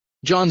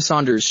John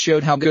Saunders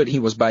showed how good he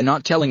was by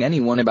not telling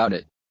anyone about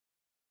it.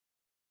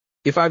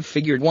 If I've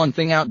figured one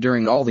thing out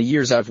during all the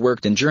years I've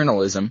worked in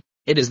journalism,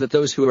 it is that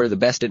those who are the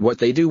best at what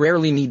they do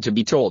rarely need to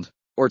be told,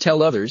 or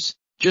tell others,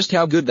 just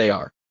how good they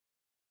are.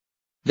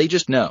 They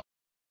just know.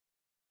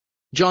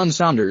 John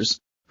Saunders,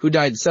 who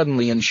died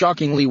suddenly and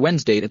shockingly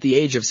Wednesday at the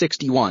age of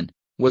 61,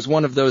 was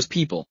one of those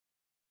people.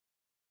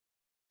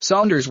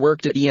 Saunders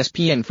worked at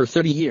ESPN for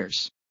 30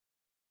 years.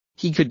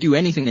 He could do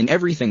anything and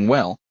everything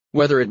well,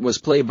 whether it was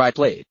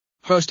play-by-play,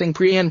 hosting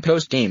pre- and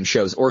post-game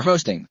shows or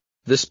hosting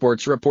the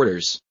sports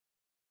reporters.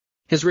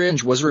 His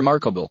range was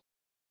remarkable.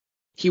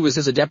 He was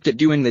as adept at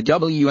doing the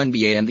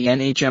WNBA and the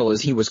NHL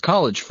as he was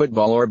college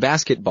football or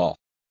basketball.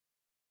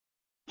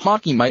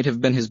 Hockey might have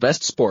been his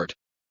best sport.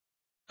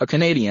 A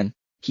Canadian,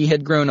 he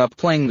had grown up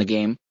playing the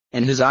game,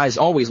 and his eyes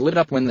always lit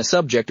up when the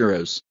subject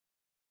arose.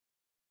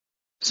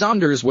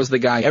 Saunders was the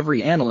guy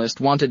every analyst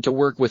wanted to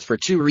work with for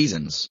two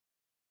reasons.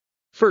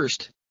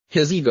 First,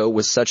 his ego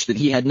was such that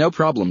he had no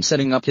problem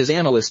setting up his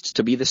analysts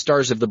to be the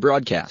stars of the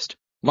broadcast,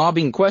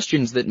 lobbing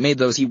questions that made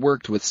those he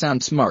worked with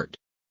sound smart.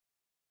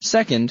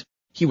 Second,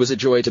 he was a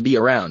joy to be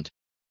around.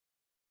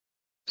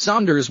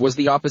 Saunders was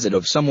the opposite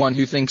of someone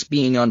who thinks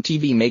being on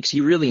TV makes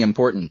you really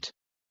important.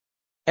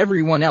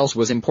 Everyone else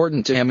was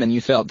important to him and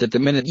you felt that the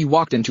minute you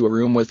walked into a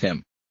room with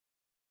him.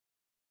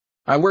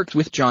 I worked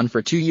with John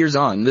for 2 years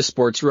on the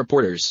sports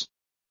reporters.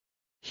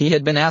 He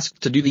had been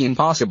asked to do the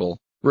impossible,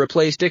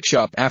 replace Dick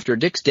Shop after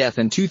Dick's death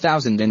in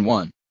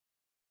 2001.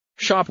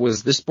 Shop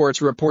was the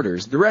sports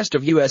reporters. The rest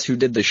of US who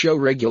did the show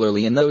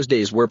regularly in those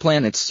days were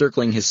planets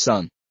circling his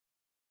sun.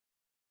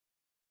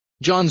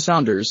 John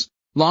Saunders,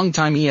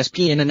 longtime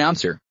ESPN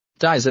announcer,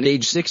 dies at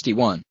age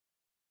 61.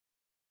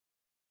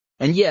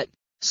 And yet,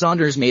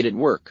 Saunders made it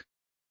work.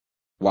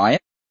 Why?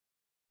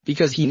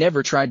 Because he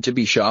never tried to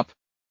be Shop.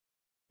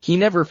 He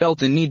never felt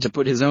the need to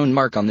put his own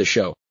mark on the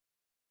show.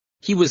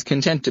 He was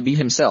content to be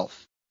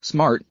himself,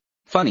 smart,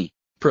 funny,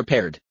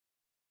 prepared.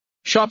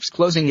 Shop's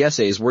closing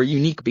essays were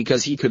unique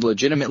because he could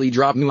legitimately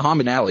drop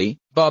Muhammad Ali,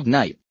 Bob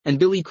Knight, and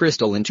Billy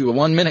Crystal into a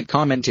 1-minute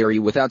commentary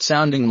without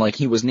sounding like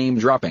he was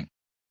name-dropping.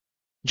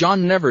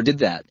 John never did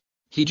that.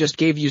 He just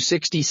gave you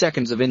 60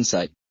 seconds of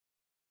insight.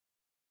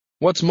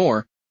 What's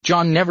more,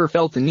 John never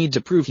felt the need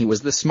to prove he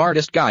was the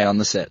smartest guy on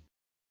the set.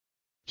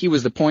 He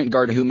was the point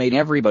guard who made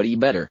everybody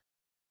better.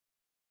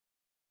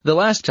 The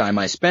last time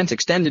I spent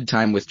extended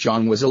time with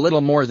John was a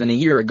little more than a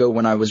year ago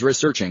when I was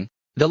researching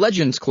the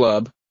Legends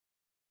Club.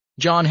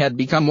 John had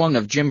become one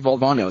of Jim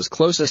Valvano's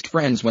closest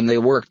friends when they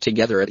worked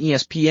together at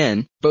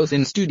ESPN, both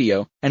in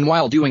studio and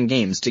while doing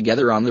games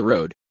together on the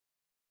road.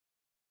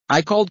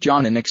 I called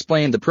John and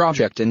explained the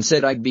project and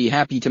said I'd be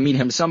happy to meet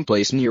him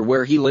someplace near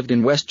where he lived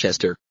in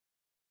Westchester.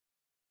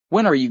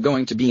 "When are you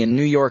going to be in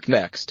New York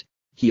next?"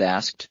 he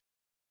asked.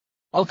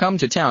 "I'll come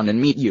to town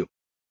and meet you."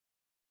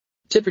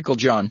 Typical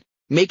John,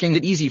 making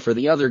it easy for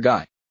the other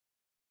guy.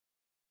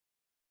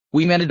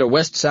 We met at a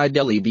West Side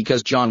deli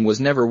because John was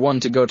never one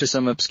to go to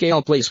some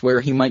upscale place where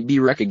he might be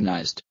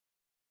recognized.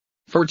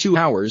 For 2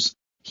 hours,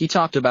 he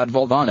talked about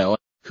Valvano,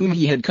 whom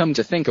he had come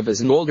to think of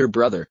as an older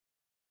brother.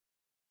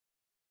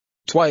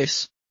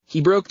 Twice, he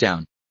broke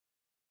down.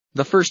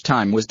 The first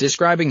time was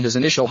describing his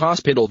initial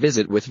hospital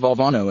visit with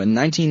Valvano in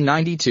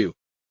 1992.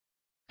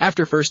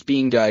 After first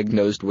being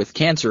diagnosed with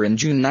cancer in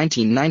June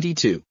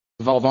 1992,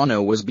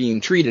 Valvano was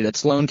being treated at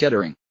Sloan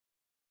Kettering.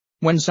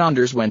 When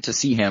Saunders went to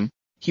see him,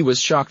 he was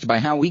shocked by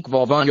how weak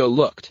Valvano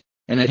looked,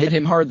 and it hit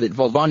him hard that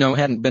Valvano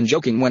hadn't been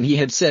joking when he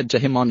had said to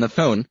him on the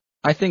phone,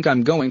 "I think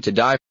I'm going to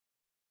die."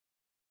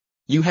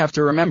 "You have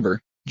to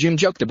remember, Jim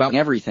joked about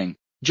everything,"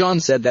 John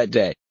said that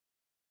day.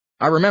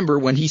 "I remember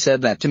when he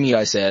said that to me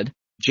I said,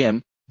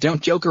 'Jim,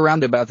 don't joke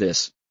around about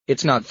this,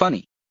 it's not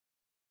funny.'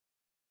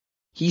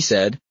 He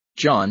said,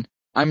 'John,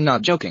 I'm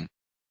not joking.'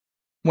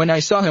 When I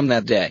saw him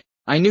that day,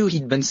 I knew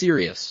he'd been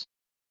serious.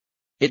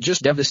 It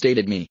just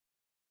devastated me.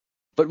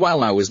 But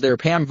while I was there,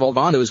 Pam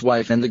Valvano's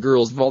wife and the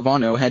girls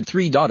Valvano had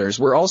 3 daughters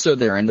were also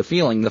there, and the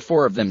feeling the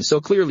 4 of them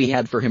so clearly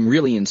had for him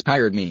really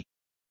inspired me.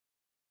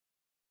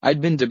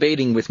 I'd been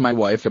debating with my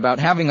wife about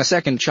having a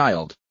second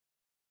child.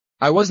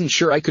 I wasn't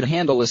sure I could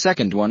handle a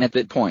second one at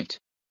that point.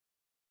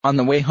 On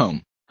the way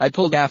home, I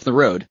pulled off the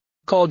road,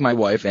 called my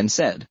wife and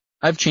said,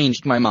 'I've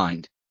changed my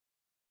mind.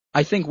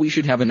 I think we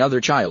should have another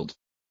child.'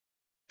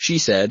 She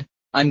said,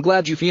 'I'm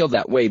glad you feel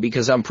that way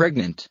because I'm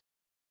pregnant.'"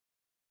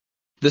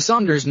 The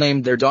Saunders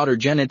named their daughter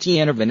Jenna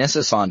Tiana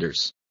Vanessa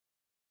Saunders.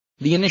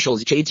 The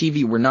initials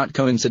JTV were not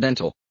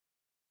coincidental.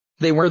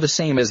 They were the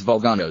same as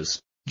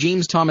Valvano's,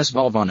 James Thomas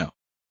Valvano.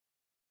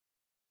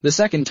 The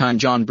second time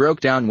John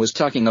broke down was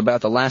talking about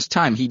the last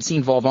time he'd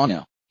seen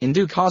Valvano, in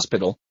Duke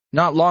Hospital,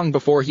 not long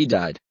before he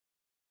died.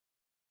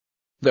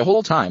 "The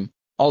whole time,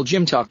 all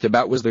Jim talked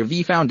about was the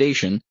V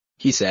Foundation,"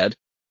 he said.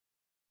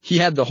 "He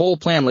had the whole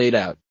plan laid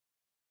out.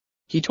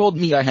 He told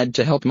me I had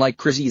to help Mike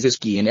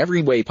Krzyzewski in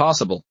every way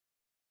possible.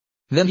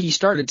 Then he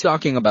started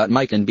talking about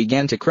Mike and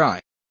began to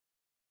cry.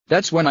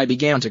 That's when I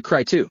began to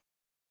cry too."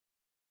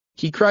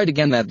 He cried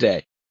again that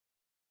day.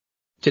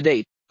 To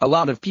date, a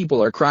lot of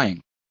people are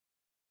crying.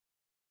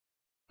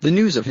 The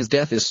news of his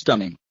death is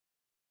stunning.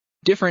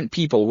 Different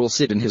people will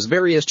sit in his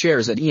various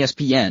chairs at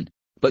ESPN,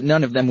 but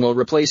none of them will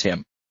replace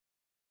him.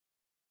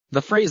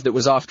 The phrase that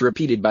was oft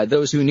repeated by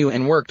those who knew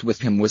and worked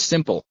with him was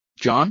simple: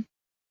 John?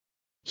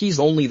 He's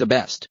only the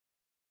best.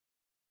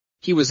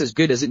 He was as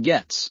good as it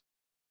gets.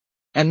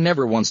 And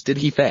never once did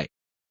he fake.